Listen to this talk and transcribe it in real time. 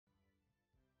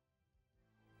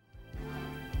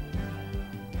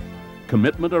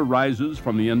Commitment arises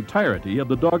from the entirety of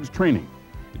the dog's training.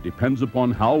 It depends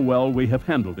upon how well we have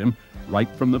handled him right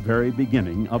from the very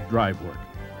beginning of drive work.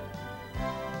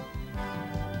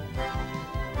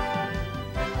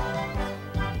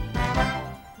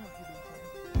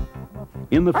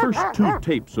 In the first 2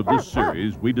 tapes of this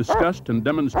series, we discussed and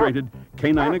demonstrated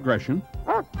canine aggression,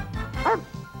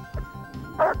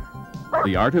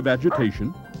 the art of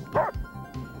agitation,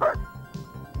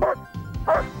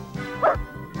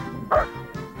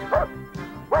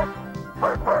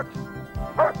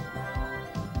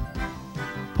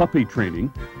 puppy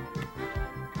training,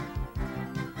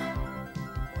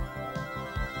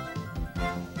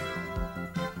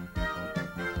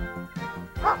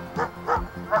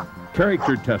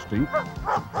 character testing,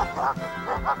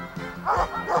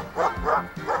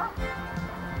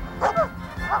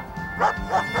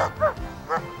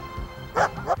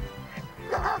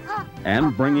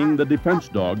 and bringing the defense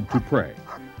dog to prey.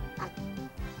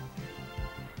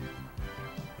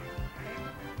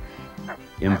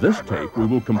 In this tape, we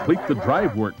will complete the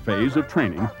drive work phase of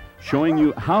training, showing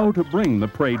you how to bring the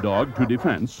prey dog to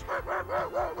defense,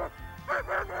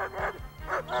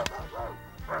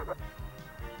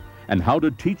 and how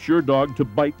to teach your dog to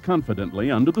bite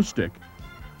confidently under the stick,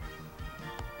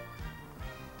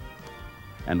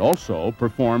 and also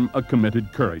perform a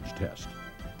committed courage test.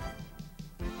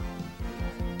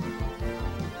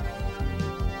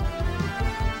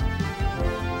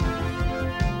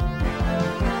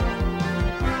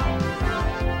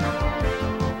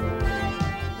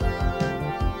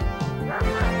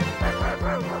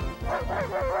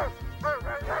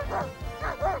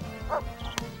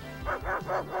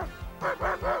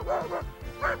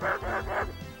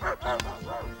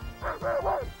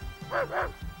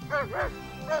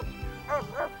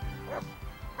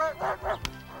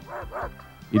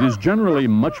 It is generally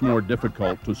much more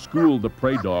difficult to school the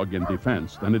prey dog in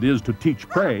defense than it is to teach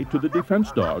prey to the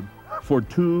defense dog for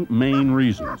 2 main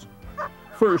reasons.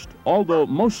 First, although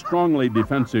most strongly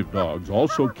defensive dogs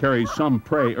also carry some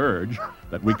prey urge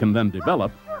that we can then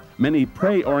develop, many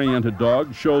prey-oriented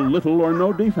dogs show little or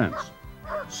no defense.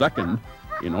 Second,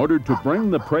 in order to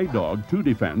bring the prey dog to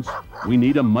defense, we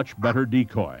need a much better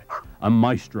decoy, a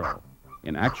maestro.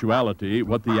 In actuality,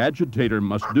 what the agitator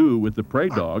must do with the prey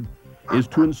dog is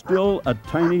to instill a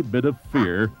tiny bit of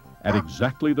fear at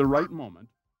exactly the right moment.